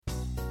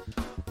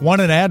Want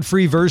an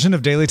ad-free version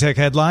of Daily Tech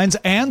Headlines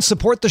and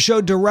support the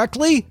show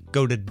directly?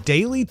 Go to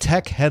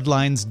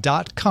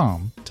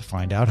dailytechheadlines.com to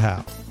find out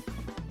how.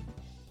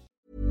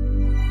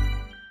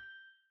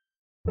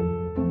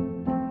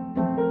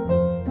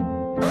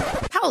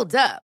 Hold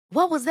up.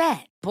 What was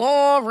that?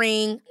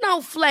 Boring.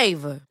 No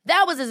flavor.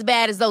 That was as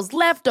bad as those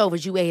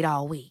leftovers you ate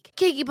all week.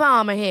 Keke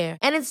Palmer here,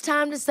 and it's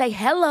time to say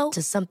hello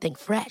to something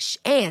fresh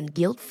and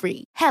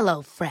guilt-free.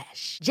 Hello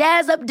Fresh.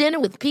 Jazz up dinner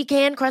with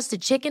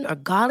pecan-crusted chicken or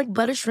garlic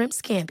butter shrimp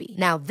scampi.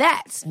 Now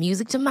that's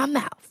music to my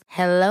mouth.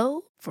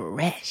 Hello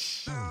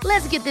Fresh.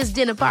 Let's get this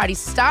dinner party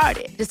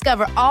started.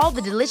 Discover all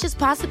the delicious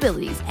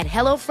possibilities at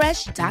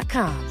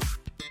hellofresh.com.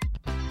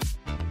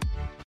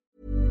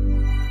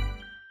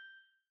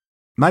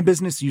 My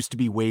business used to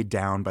be weighed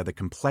down by the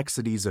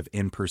complexities of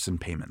in-person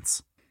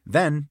payments.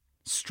 Then,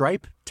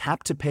 Stripe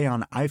Tap to Pay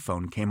on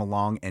iPhone came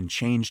along and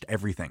changed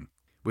everything.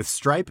 With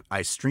Stripe,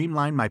 I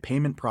streamlined my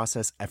payment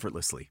process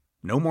effortlessly.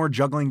 No more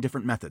juggling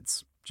different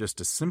methods.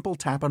 Just a simple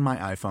tap on my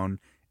iPhone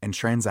and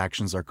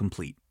transactions are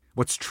complete.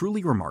 What's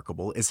truly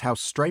remarkable is how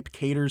Stripe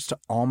caters to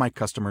all my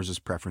customers'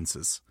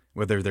 preferences.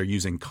 Whether they're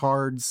using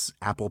cards,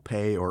 Apple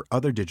Pay, or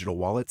other digital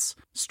wallets,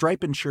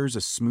 Stripe ensures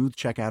a smooth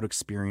checkout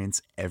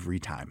experience every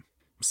time.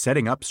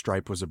 Setting up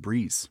Stripe was a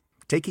breeze,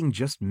 taking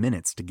just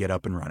minutes to get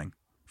up and running.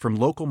 From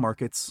local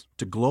markets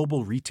to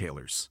global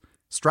retailers,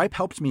 Stripe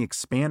helped me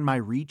expand my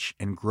reach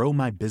and grow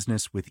my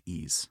business with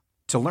ease.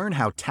 To learn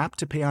how Tap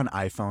to Pay on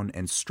iPhone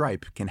and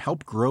Stripe can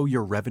help grow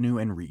your revenue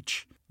and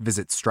reach,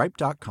 visit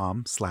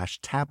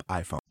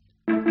stripe.com/tapiphone.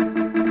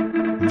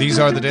 These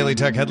are the Daily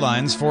Tech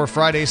Headlines for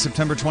Friday,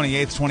 September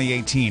 28th,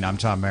 2018. I'm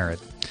Tom Merritt.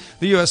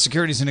 The U.S.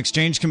 Securities and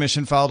Exchange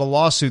Commission filed a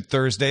lawsuit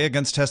Thursday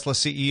against Tesla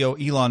CEO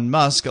Elon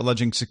Musk,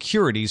 alleging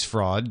securities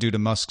fraud due to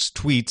Musk's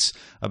tweets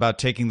about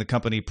taking the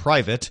company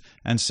private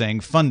and saying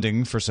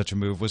funding for such a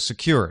move was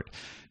secured.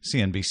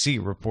 CNBC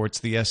reports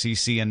the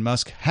SEC and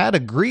Musk had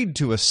agreed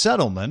to a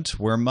settlement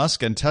where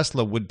Musk and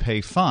Tesla would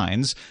pay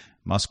fines.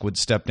 Musk would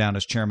step down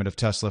as chairman of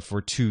Tesla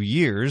for 2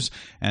 years,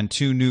 and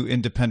 2 new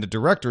independent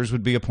directors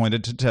would be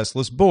appointed to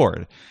Tesla's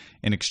board.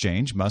 In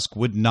exchange, Musk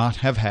would not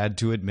have had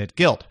to admit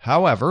guilt.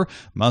 However,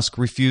 Musk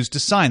refused to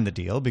sign the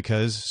deal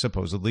because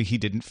supposedly he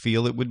didn't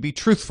feel it would be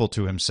truthful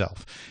to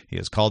himself. He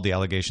has called the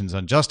allegations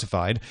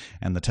unjustified,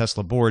 and the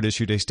Tesla board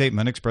issued a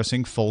statement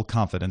expressing full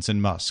confidence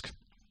in Musk.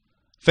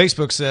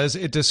 Facebook says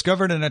it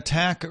discovered an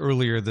attack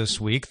earlier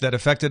this week that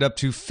affected up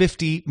to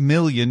 50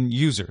 million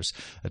users.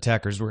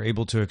 Attackers were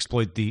able to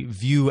exploit the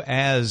View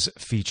As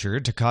feature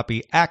to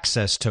copy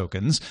access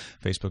tokens.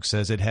 Facebook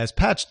says it has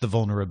patched the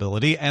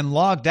vulnerability and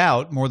logged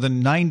out more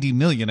than 90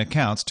 million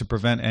accounts to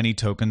prevent any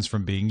tokens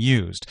from being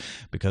used.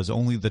 Because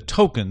only the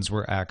tokens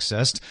were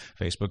accessed,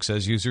 Facebook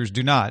says users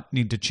do not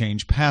need to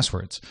change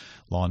passwords.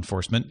 Law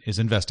enforcement is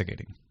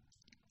investigating.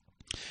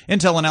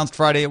 Intel announced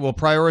Friday it will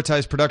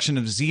prioritize production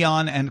of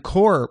Xeon and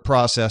Core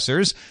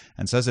processors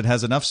and says it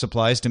has enough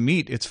supplies to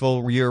meet its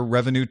full-year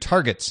revenue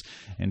targets.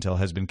 Intel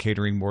has been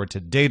catering more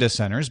to data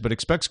centers, but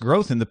expects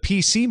growth in the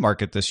PC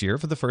market this year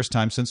for the first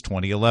time since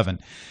 2011.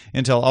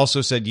 Intel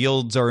also said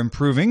yields are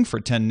improving for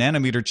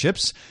 10-nanometer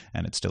chips,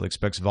 and it still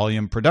expects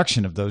volume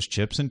production of those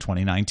chips in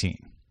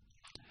 2019.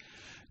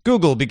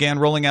 Google began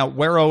rolling out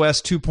Wear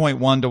OS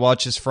 2.1 to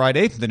watches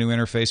Friday. The new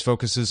interface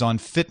focuses on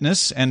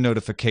fitness and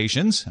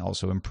notifications,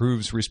 also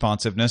improves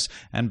responsiveness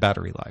and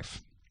battery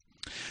life.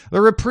 The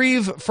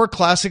reprieve for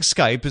classic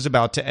Skype is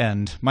about to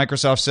end.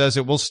 Microsoft says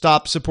it will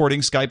stop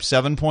supporting Skype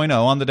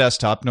 7.0 on the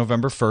desktop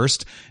November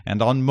 1st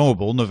and on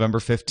mobile November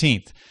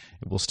 15th.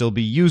 It will still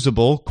be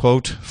usable,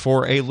 quote,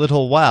 for a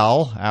little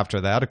while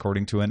after that,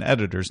 according to an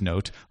editor's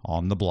note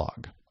on the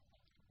blog.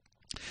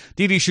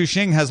 Didi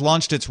Chuxing has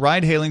launched its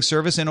ride-hailing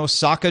service in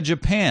Osaka,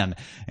 Japan,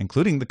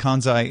 including the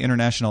Kansai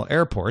International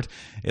Airport.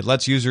 It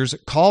lets users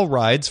call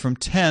rides from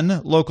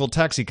 10 local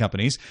taxi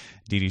companies.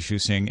 Didi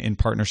Chuxing, in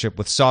partnership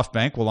with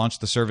SoftBank, will launch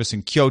the service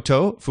in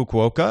Kyoto,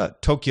 Fukuoka,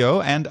 Tokyo,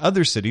 and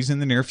other cities in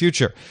the near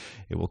future.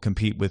 It will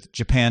compete with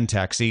Japan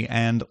Taxi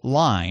and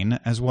Line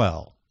as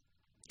well.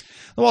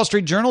 The Wall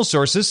Street Journal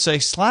sources say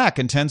Slack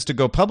intends to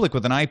go public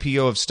with an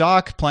IPO of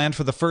stock planned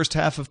for the first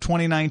half of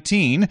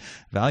 2019,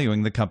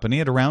 valuing the company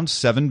at around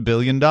 $7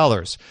 billion.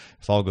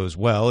 If all goes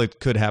well, it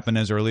could happen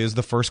as early as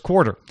the first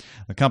quarter.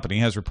 The company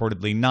has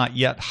reportedly not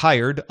yet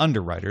hired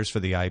underwriters for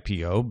the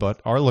IPO,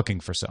 but are looking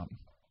for some.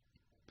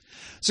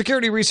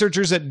 Security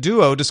researchers at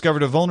Duo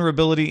discovered a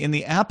vulnerability in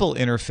the Apple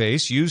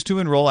interface used to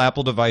enroll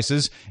Apple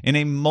devices in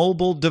a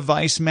mobile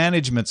device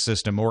management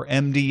system, or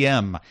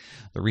MDM.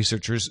 The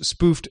researchers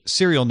spoofed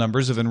serial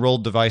numbers of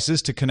enrolled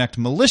devices to connect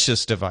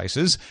malicious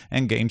devices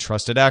and gain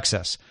trusted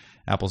access.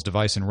 Apple's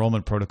device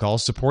enrollment protocol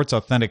supports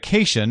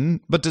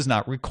authentication, but does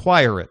not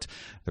require it.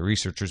 The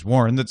researchers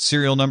warn that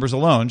serial numbers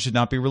alone should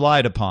not be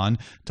relied upon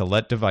to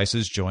let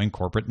devices join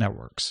corporate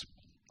networks.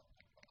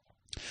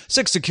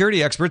 6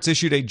 security experts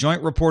issued a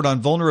joint report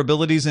on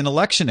vulnerabilities in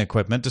election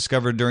equipment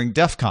discovered during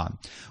DEF CON.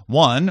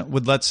 One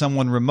would let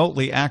someone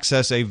remotely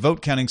access a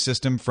vote counting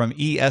system from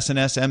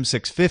ES&S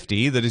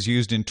M650 that is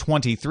used in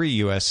 23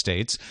 U.S.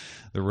 states.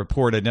 The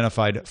report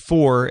identified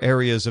 4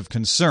 areas of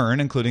concern,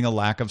 including a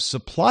lack of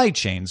supply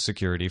chain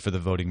security for the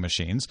voting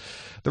machines.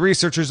 The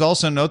researchers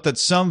also note that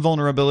some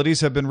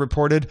vulnerabilities have been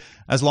reported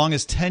as long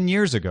as 10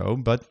 years ago,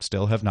 but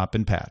still have not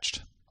been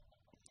patched.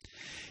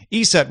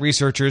 ESET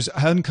researchers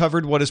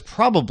uncovered what is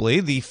probably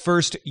the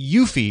first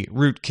Eufy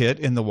rootkit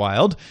in the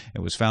wild.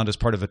 It was found as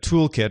part of a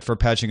toolkit for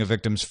patching a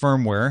victim's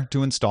firmware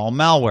to install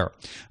malware.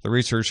 The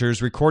researchers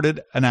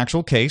recorded an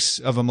actual case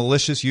of a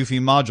malicious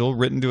Eufy module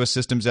written to a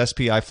system's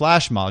SPI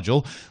flash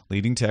module,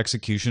 leading to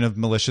execution of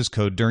malicious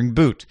code during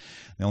boot.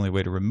 The only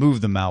way to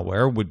remove the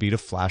malware would be to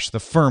flash the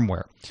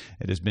firmware.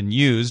 It has been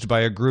used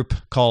by a group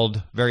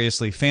called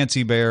variously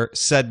Fancy Bear,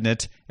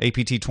 Sednet,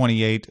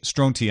 APT28,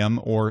 Strontium,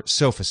 or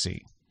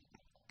Sophacy.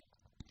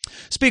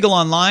 Spiegel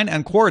Online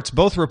and Quartz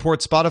both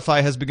report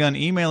Spotify has begun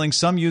emailing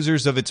some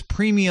users of its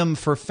Premium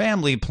for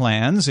Family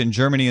plans in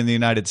Germany and the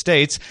United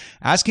States,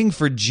 asking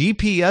for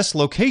GPS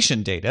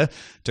location data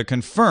to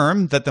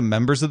confirm that the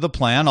members of the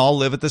plan all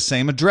live at the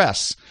same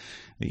address.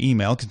 The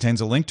email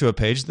contains a link to a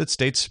page that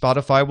states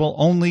Spotify will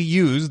only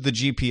use the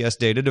GPS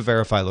data to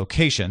verify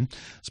location.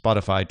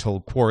 Spotify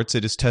told Quartz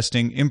it is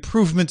testing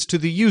improvements to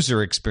the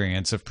user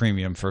experience of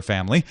Premium for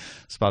Family.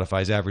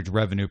 Spotify's average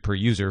revenue per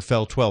user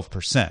fell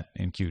 12%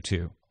 in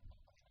Q2.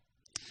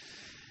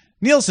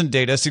 Nielsen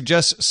data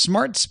suggests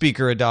smart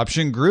speaker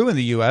adoption grew in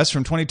the U.S.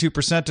 from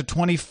 22% to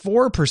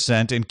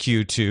 24% in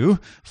Q2.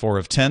 4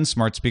 of 10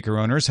 smart speaker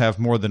owners have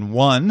more than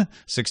one.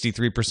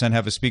 63%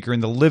 have a speaker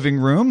in the living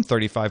room,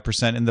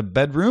 35% in the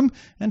bedroom,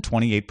 and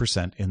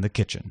 28% in the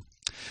kitchen.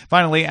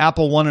 Finally,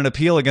 Apple won an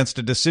appeal against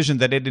a decision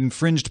that it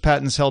infringed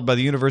patents held by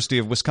the University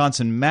of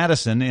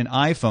Wisconsin-Madison in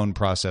iPhone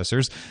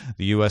processors.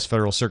 The U.S.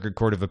 Federal Circuit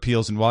Court of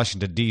Appeals in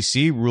Washington,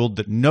 D.C. ruled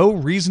that no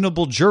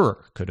reasonable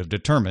juror could have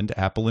determined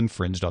Apple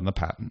infringed on the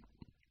patent.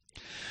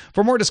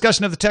 For more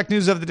discussion of the tech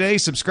news of the day,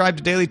 subscribe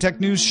to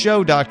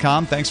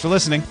dailytechnewsshow.com. Thanks for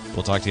listening.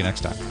 We'll talk to you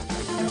next time.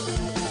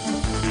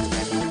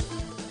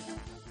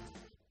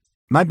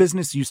 My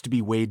business used to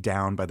be weighed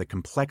down by the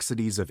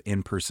complexities of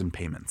in-person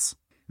payments.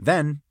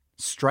 Then,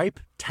 Stripe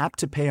Tap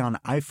to Pay on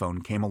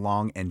iPhone came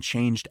along and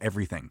changed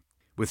everything.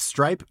 With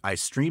Stripe, I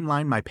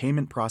streamlined my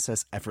payment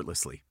process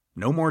effortlessly.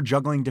 No more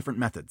juggling different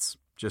methods.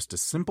 Just a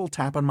simple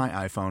tap on my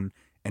iPhone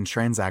and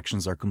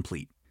transactions are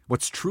complete.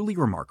 What's truly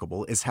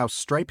remarkable is how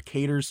Stripe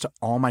caters to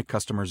all my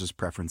customers'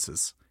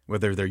 preferences.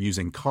 Whether they're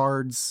using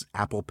cards,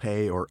 Apple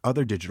Pay, or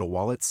other digital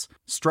wallets,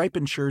 Stripe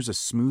ensures a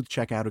smooth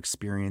checkout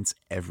experience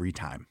every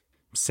time.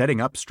 Setting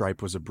up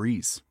Stripe was a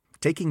breeze,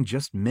 taking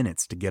just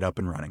minutes to get up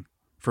and running.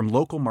 From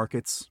local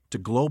markets to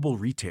global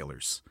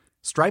retailers,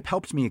 Stripe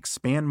helped me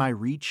expand my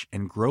reach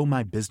and grow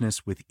my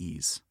business with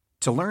ease.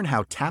 To learn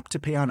how Tap to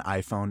Pay on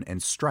iPhone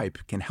and Stripe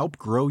can help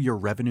grow your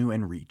revenue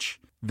and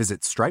reach,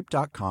 visit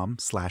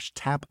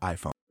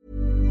stripe.com/tapiphone.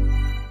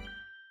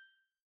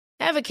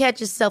 Ever catch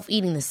yourself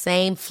eating the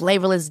same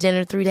flavorless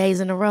dinner 3 days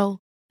in a row?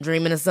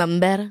 Dreaming of something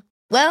better?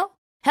 Well,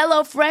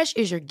 HelloFresh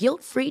is your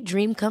guilt-free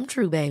dream come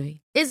true, baby.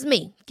 It's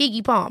me,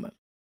 Keke Palmer.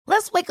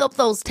 Let's wake up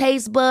those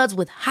taste buds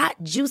with hot,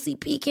 juicy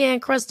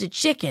pecan-crusted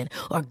chicken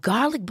or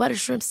garlic butter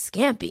shrimp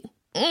scampi.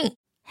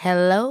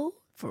 Hello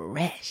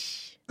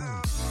Fresh.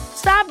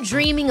 Stop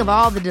dreaming of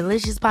all the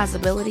delicious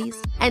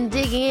possibilities and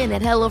dig in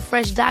at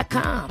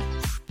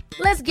HelloFresh.com.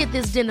 Let's get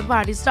this dinner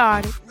party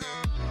started.